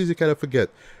one of those things you kind of forget.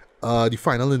 The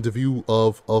final interview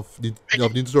of the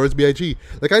Notorious B.I.G.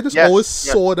 Like I just always Yes.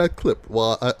 Yes. saw that clip.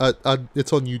 Well,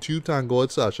 it's on YouTube. Thank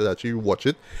God, so I should actually watch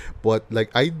it. But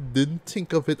like I didn't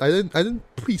think of it. I didn't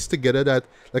piece together that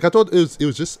like I thought it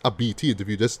was just a BT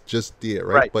interview, just there,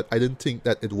 right? Right. But I didn't think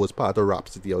that it was part of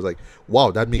Rhapsody. I was like, wow,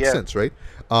 that makes Yeah. sense, right?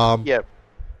 Um, Yeah.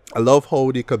 I love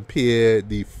how they compare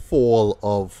the fall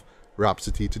of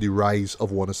Rhapsody to the rise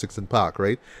of 106 and Park,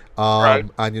 right? Right.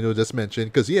 And just mention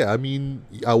because yeah, I mean,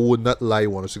 I would not lie,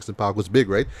 106 and Park was big,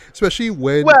 right? Especially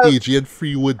when Well. AG and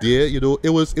Free were there. It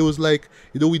was like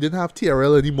we didn't have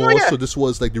TRL Oh anymore, yeah. so this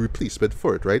was like the replacement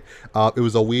for it, right? It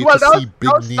was a way Well, to see big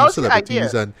that name was the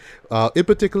celebrities, idea. and in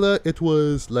particular, it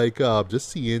was like just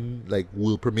seeing like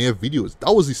world premiere videos.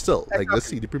 That was the still like let's Exactly.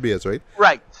 see the premieres, right?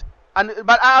 Right.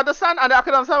 But I understand, and I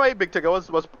can understand why Big Tigger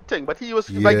was thing. But he was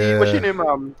like the what's she Yeah.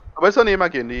 name? What's her name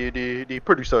again? The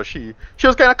producer. She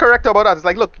was kind of correct about that. It's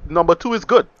like, look, number two is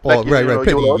good. Oh, Like right, you right, know, you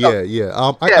Penny. know, Yeah,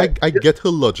 yeah. yeah, I get her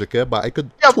logic, yeah, but I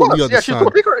could yeah, of totally course, yeah. She's understand.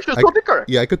 totally correct. She's I totally correct.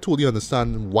 Yeah, I could totally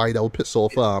understand why that would piss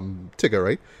off Tigger,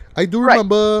 right? I do Right.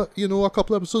 remember, a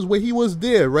couple episodes where he was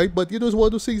there, right? But it's one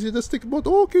of those things you just think about.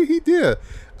 Oh, okay, he there,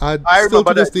 and I still to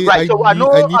remember this that. day, Right. So I I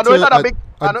know it's need not a to big.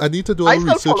 I, know, I need to do a I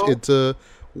little still research follow. into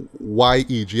why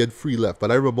AG and Free left. But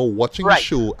I remember watching the Right.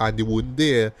 show and they weren't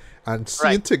there, and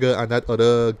seeing Right. Tigger and that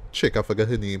other chick, I forgot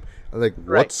her name. I'm like,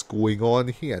 Right. what's going on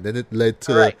here? And then it led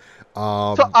to Right. So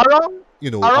um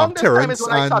around this time is Terrence,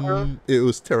 when I started. and it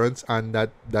was Terrence and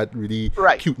that really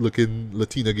Right. cute looking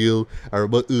Latina girl. I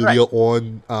remember Right. earlier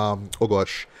on, oh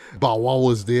gosh, Bow Wow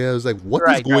was there. I was like, what is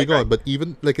Right. Right. going Right. on? But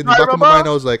even like in So the I back of my mind, remember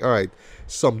I was like, all right,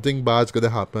 something bad's gonna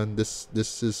happen. This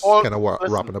is all. kind of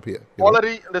Listen. wrapping up here,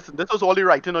 Already, listen, this was all the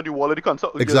writing on the wall of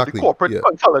the Exactly. corporate Yeah.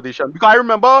 consolidation. Because I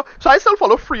remember, so I still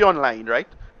follow Free online, right?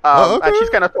 Oh, And she's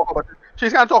okay. kind of talk about it.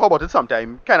 She's kind of talk about it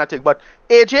sometime, kind of thing. But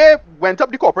AJ went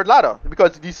up the corporate ladder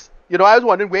because this, I was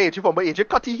wondering where AJ from, but AJ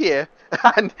cut his hair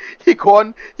and you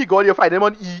find him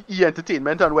on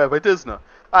Entertainment and wherever it is now.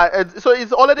 And so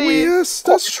it's Oh already yes,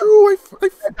 that's true. I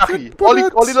forget exactly. about All the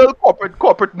that. little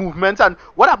corporate movements, and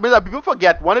what happens is that people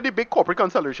forget one of the big corporate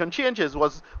consolidation changes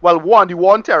was, well, one, the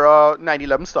war on terror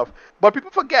 9/11 stuff, but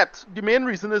people forget the main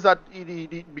reason is that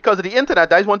because of the internet,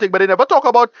 that is one thing, but they never talk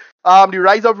about the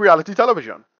rise of reality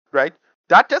television, right?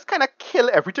 That just kind of kill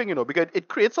everything, because it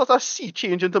creates such a sea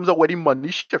change in terms of where the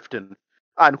money's shifting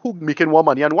and who making more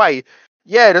money and why.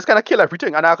 Yeah, that's kind of kill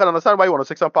everything, and I can understand why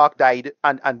 106 and Park died,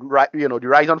 and the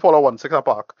rise and fall of 106 and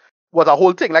Park was a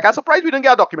whole thing. Like, I'm surprised we didn't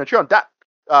get a documentary on that.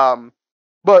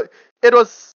 But it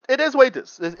is what it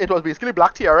is. It was basically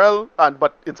Black TRL,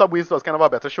 but in some ways it was kind of a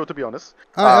better show, to be honest.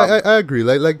 I agree.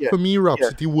 Like Yeah, for me, yeah,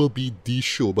 Rhapsody will be the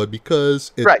show, but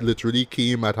because it right, literally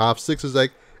came at half six, it's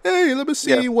like, hey, let me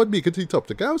yeah, see what make it to the top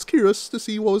 10. I was curious to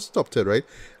see what was top 10, right?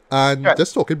 And right,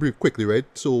 just talking brief quickly, right?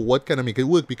 So what kind of make it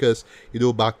work? Because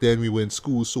back then we were in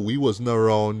school, so we wasn't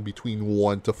around between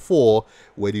 1 to 4,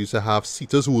 where they used to have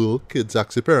Cetus World, Kids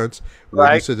Ask Their Parents, where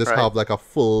they used to just right. have like a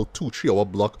full 2-3 hour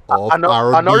block of I now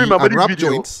R&B remember and the rap video.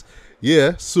 joints.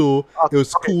 Yeah, so it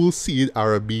was Okay, cool seeing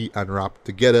R&B and rap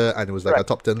together, and it was like a right,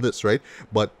 top 10 list, right?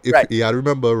 But if right, yeah, I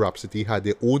remember Rhapsody had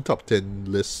their own top 10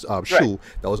 list right, show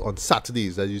that was on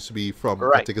Saturdays. That used to be from I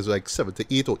right, think it was like 7 to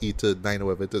 8 or 8 to 9 or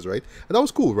whatever it is, right? And that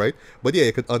was cool, right? But yeah,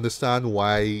 you could understand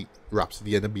why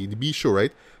Rhapsody ended up being the B show,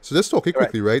 right? So let's talk it right.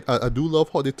 quickly, right? I do love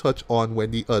how they touch on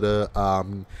when the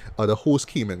other host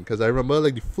came in, because I remember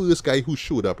like the first guy who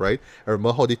showed up, right? I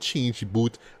remember how they changed the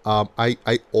booth. I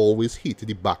always hated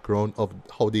the background of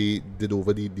how they did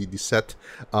over the set.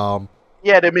 Um,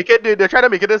 Yeah, they make it. They try to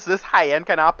make it this high end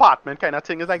kind of apartment kind of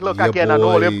thing. It's like, look, yeah, again, I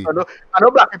know, boy, I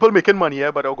know black people making money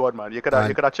here, but oh god, man, you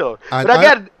and coulda chill. and But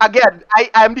again,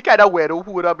 I'm the kind of weirdo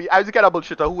who would have be. I was the kind of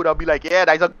bullshitter who would have be like, yeah,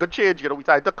 that's a good change. We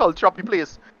started the culture of the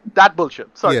place. That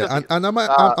bullshit. Sorry yeah, to say it. and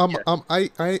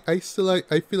Yeah, I still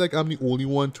like I feel like I'm the only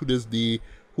one to this day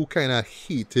who kind of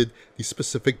hated the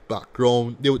specific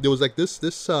background. There was like this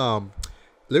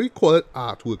let me call it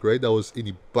artwork, right? That was in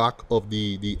the back of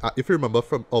the if you remember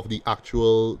from of the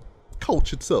actual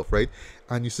couch itself, right?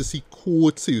 And you used to see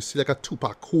quotes, so you see like a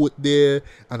Tupac quote there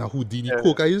and a Houdini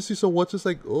quote. I used to see some watches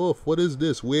like, oh, what is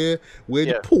this? Where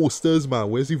the posters, man?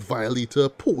 Where's the Violator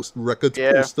records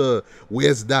poster?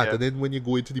 Where's that? And then when you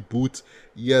go into the booth,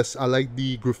 yes, I like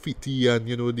the graffiti and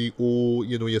the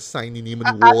your signing name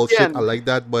and wall shit. I like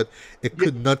that, but it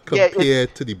could not compare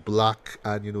to the black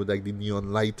and like the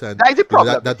neon light and that's the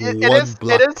problem. that one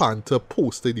Black Panther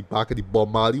poster in the back of the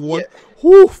Bob Marley one.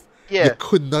 Woof! You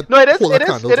could not pull a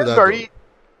candle to that.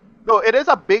 No, it is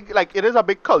a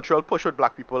big cultural push with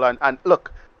black people, and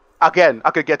look, again, I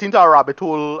could get into a rabbit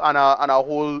hole and a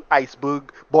whole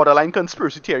iceberg borderline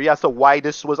conspiracy theory as to why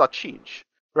this was a change.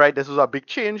 Right? This was a big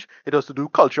change. It was to do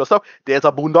cultural stuff. There's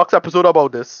a Boondocks episode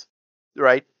about this,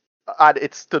 right? And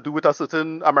it's to do with a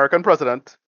certain American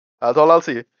president. That's all I'll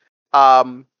say.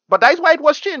 But that's why it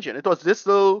was changing. It was this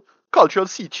little cultural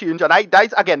sea change, and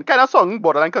that's again kind of song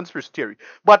borderline conspiracy theory.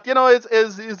 But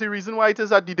is the reason why it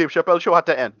is that the Dave Chappelle show had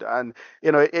to end, and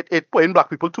it put in black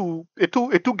people to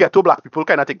ghetto black people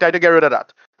kind of thing. Time to get rid of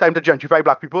that. Time to gentrify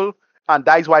black people, and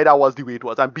that's why that was the way it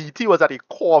was. And BT was at the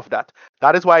core of that.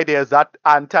 That is why there's that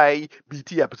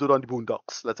anti-BT episode on the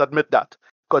Boondocks. Let's admit that,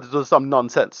 because it was some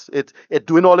nonsense. It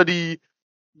doing all of the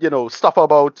stuff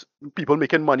about people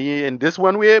making money in this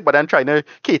one way, but then trying to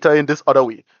cater in this other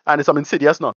way. And it's some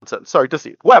insidious nonsense. Sorry to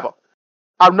say. However,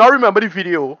 I now remember the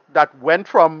video that went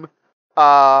from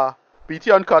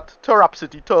BT Uncut to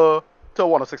Rhapsody to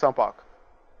 106 and Park.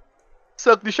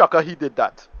 Cirque du Shocker, he did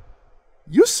that.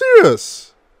 You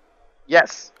serious?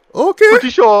 Yes. Okay.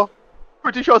 Pretty sure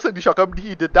Cirque du Shocker,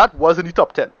 he did that, was in the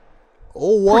top 10.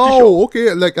 Oh, wow. Sure.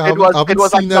 Okay. Like, I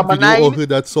haven't seen that video or heard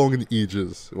that song in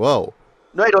ages. Wow.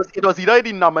 No, it was either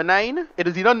the number 9. It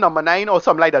was either number 9 or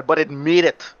something like that, but it made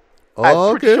it. Oh,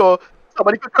 I'm pretty sure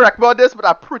somebody could correct me on this, but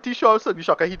I'm pretty sure Cirque du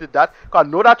Shocker he did that. Cause I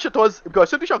know that shit was because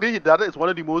Cirque du Shocker he did that is one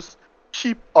of the most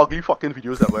cheap, ugly fucking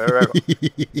videos ever.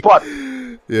 But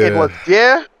it was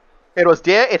there. It was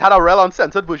there. It had a real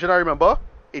uncensored version. I remember.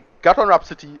 It got on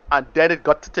Rhapsody, and then it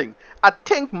got to Ting. I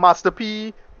think Master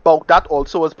P about that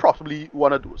also was probably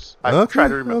one of those. I'm trying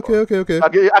to remember. Okay.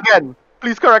 Again.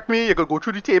 Please correct me. You could go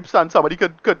through the tapes and somebody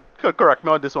could correct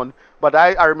me on this one. But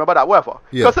I remember that. Whatever.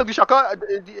 Because Cirque du Shocker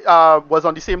was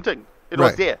on the same thing. It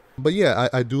was there. But yeah,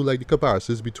 I do like the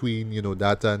comparisons between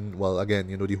that and again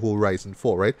the whole Rise and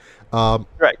Fall, right?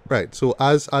 Right. So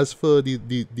as for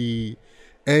the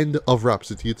end of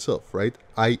Rhapsody itself, right?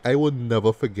 I will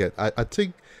never forget. I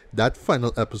think that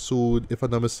final episode, if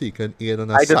I'm not mistaken, aired on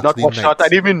a Saturday night. I did not watch that. I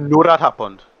didn't even know that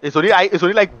happened. It's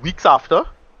only like weeks after.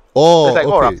 Oh, like,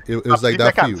 okay. It was like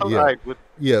that for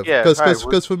you,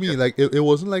 because for me, like it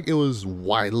wasn't like it was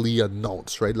widely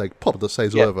announced, right? Like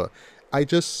publicized, whatever. I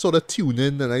just sort of tuned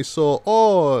in and I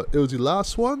saw, it was the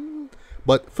last one.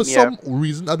 But for some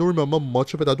reason, I don't remember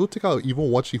much of it. I don't think I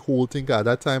even watched the whole thing at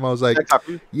that time. I was like,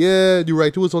 the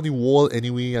writer was on the wall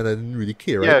anyway, and I didn't really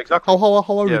care, right? Yeah, exactly.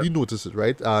 How I really noticed it,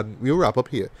 right? And we'll wrap up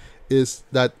here. Is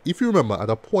that if you remember, at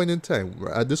a point in time,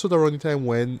 this was around the time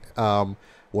when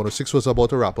 106 was about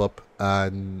to wrap up,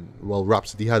 and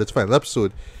Rhapsody had its final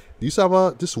episode. They used to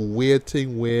have this weird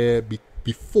thing where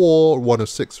before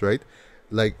 106, right?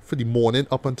 Like for the morning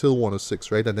up until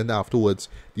 106, right? And then afterwards,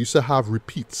 they used to have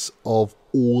repeats of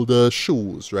older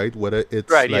shows, right? Whether it's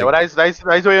Well, that's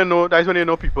when you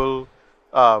know people,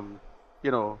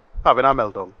 having a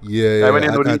meltdown. When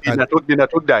the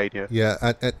network died.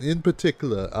 And in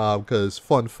particular, because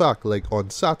fun fact, like on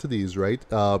Saturdays, right,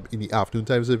 in the afternoon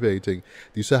times of everything,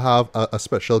 they used to have a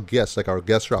special guest, like our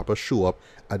guest rapper, show up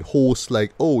and host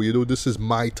like, this is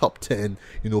my top 10,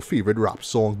 favorite rap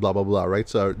song, blah blah blah, right?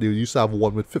 So they used to have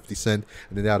one with 50 Cent,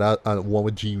 and then they had one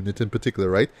with G Unit in particular,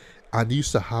 right? And they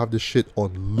used to have this shit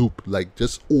on loop, like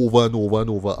just over and over and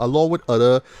over, along with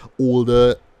other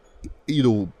older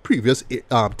previous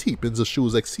tapings of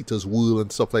shows like Sita's World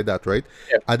and stuff like that, right?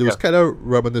 And it was kind of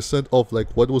reminiscent of like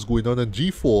what was going on in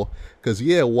G4, because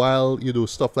while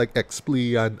stuff like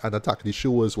X-Play and Attack the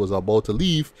Show was about to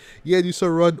leave, they used to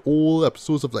run old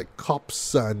episodes of like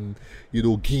Cops and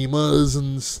gamers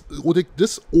and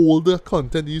this older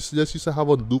content they used to have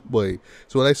on loop, boy.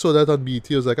 So when I saw that on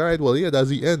BT, I was like, all right, that's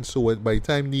the end. So by the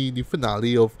time the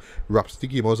finale of Rhapsody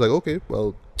came, I was like, okay,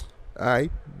 well,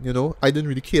 alright, I didn't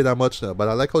really care that much now, but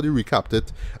I like how they recapped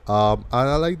it, and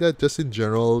I like that just in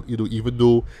general, even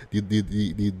though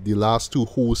the last two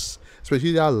hosts,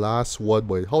 especially that last one,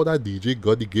 boy, how that DJ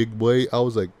got the gig, boy, I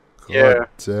was like, God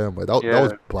damn, boy, that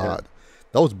was bad.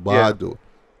 That was bad, though.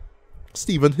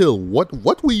 Stephen Hill,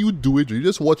 what were you doing? You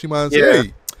just watch him and say,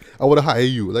 hey, I would hire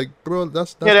you. Like, bro, Yeah,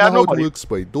 that's they not had how it nobody. works,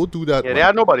 boy. Don't do that, Yeah, they man.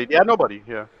 had nobody. They had nobody.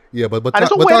 Yeah. Yeah, And it's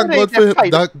so but weird that thank God for they're him.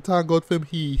 fighting. Thank God for him.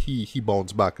 He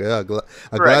bounced back. Yeah, I'm glad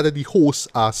Right. that the hosts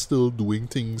are still doing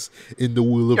things in the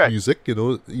world of Right. music. You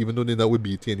know, even though they're not with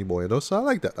BT anymore. You know, so I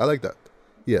like that. I like that.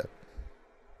 Yeah.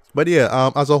 But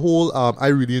yeah, as a whole, I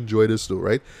really enjoy this though,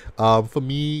 right? For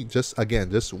me, just again,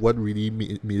 just what really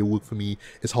made it work for me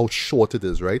is how short it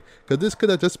is, right? Because this could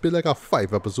have just been like a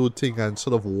 5 episode thing and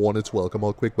sort of won its welcome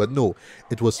out quick, but no,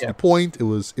 it was to Yeah. the point.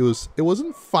 It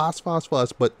wasn't fast,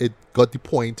 but it got the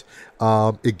point.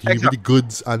 It gave you the Exactly.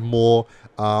 goods and more.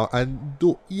 And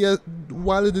though, yeah,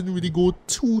 while it didn't really go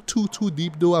too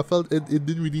deep, though, I felt it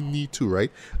didn't really need to,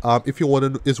 right? If you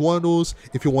want to, it's one of those.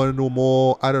 If you want to know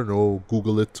more, I don't know,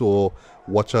 Google it or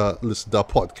listen to a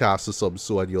podcast or something,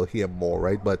 so and you'll hear more,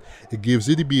 right? But it gives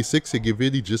you the basics. It gives you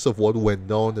the gist of what went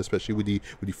down, especially with the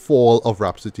fall of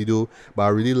Rhapsody, though. But I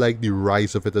really like the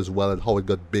rise of it as well and how it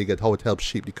got big and how it helped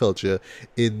shape the culture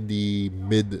in the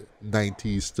mid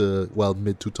 90s to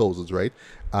mid 2000s, right?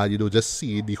 And just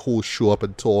seeing the whole show up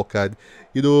and talk and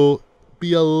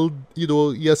be a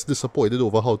yes, disappointed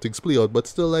over how things play out, but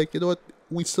still like what,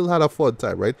 we still had a fun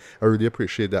time, right? I really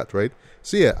appreciate that, right?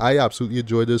 So yeah, I absolutely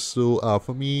enjoyed this. So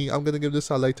for me, I'm gonna give this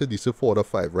a like a decent 4 out of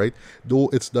 5, right? Though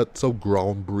it's not some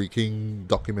groundbreaking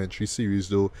documentary series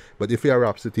though, but if you're a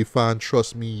Rhapsody fan,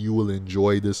 trust me, you will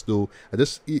enjoy this though. And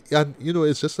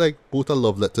it's just like both a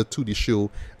love letter to the show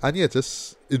and yeah,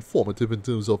 just informative in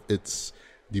terms of its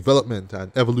development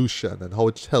and evolution and how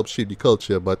it helps shape the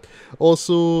culture, but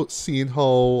also seeing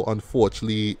how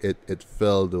unfortunately it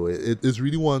fell though. It is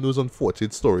really one of those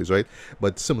unfortunate stories, right?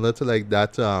 But similar to like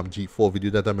that G4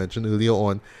 video that I mentioned earlier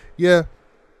on, yeah,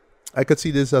 I could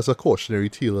see this as a cautionary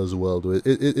tale as well, though.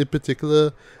 In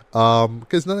particular,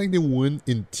 because not like they weren't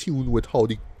in tune with how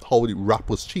the rap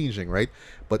was changing, right?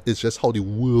 But it's just how the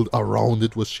world around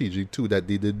it was changing too that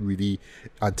they didn't really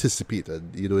anticipate.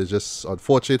 And it's just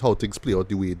unfortunate how things play out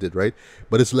the way it did, right?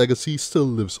 But its legacy still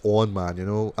lives on, man.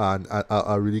 And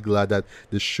I'm really glad that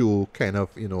the show kind of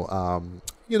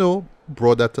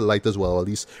brought that to light as well. At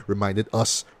least reminded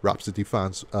us Rhapsody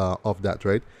fans of that,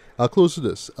 right? I'll close to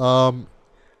this.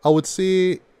 I would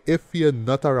say if you're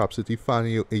not a Rhapsody fan,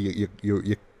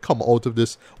 you come out of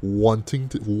this wanting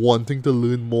to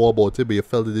learn more about it, but you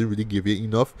felt it didn't really give you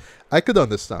enough. I could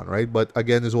understand, right? But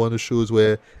again, it's one of the shows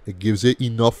where it gives you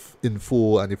enough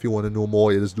info, and if you want to know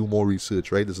more, you just do more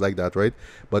research, right? It's like that, right?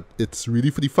 But it's really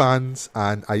for the fans,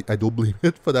 and I don't blame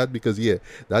it for that because yeah,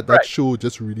 that Right. show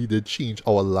just really did change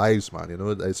our lives, man.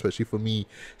 Especially for me,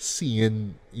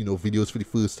 seeing videos for the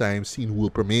first time, seeing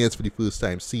world premieres for the first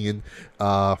time, seeing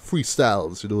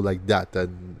freestyles, like that,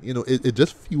 and it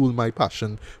just fueled my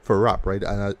passion for rap, right?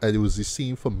 And it was the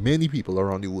same for many people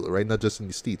around the world, right? Not just in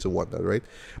the States or whatnot, right?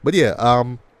 But yeah,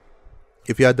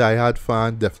 if you're a diehard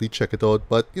fan, definitely check it out.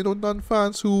 But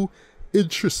non-fans who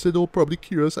interested or probably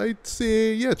curious, I'd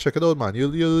say yeah, check it out, man.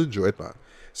 You'll enjoy it, man.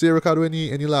 So yeah, Ricardo,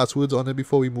 any last words on it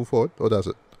before we move forward, or does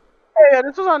it? Yeah,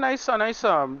 this was a nice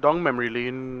down memory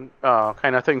lane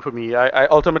kind of thing for me. I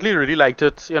ultimately really liked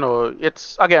it.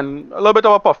 It's again a little bit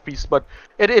of a puff piece, but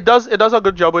it does a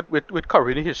good job with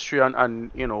covering the history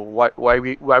and why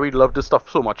we love this stuff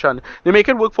so much, and they make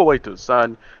it work for waiters.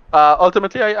 And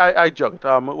ultimately, I jugged.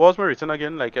 What was my rating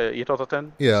again? Like 8 out of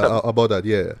 10, Yeah, 7. about that,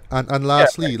 yeah. And Yeah,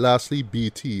 right. lastly,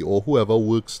 BT or whoever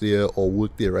works there or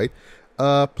worked there, right?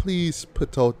 Please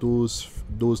put out those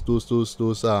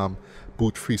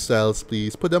boot freestyles,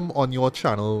 please. Put them on your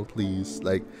channel, please.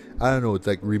 Like I don't know,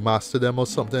 like remaster them or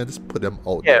something and just put them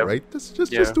out there, Yeah, right? Just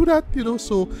yeah. do that,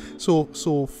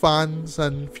 so fans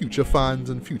and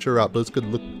future rappers could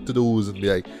look to those and be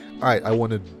like, alright, I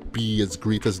wanna be as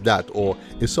great as that, or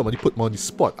if somebody put me on the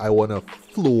spot, I want to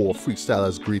flow or freestyle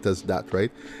as great as that,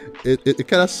 right? It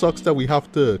kind of sucks that we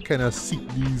have to kind of seek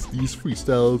these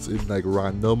freestyles in like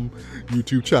random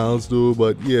YouTube channels though,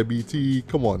 but yeah, BT,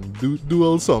 come on, do a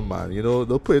little something, man.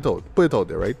 They'll put it out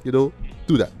there, right? Do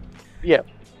that. Yeah.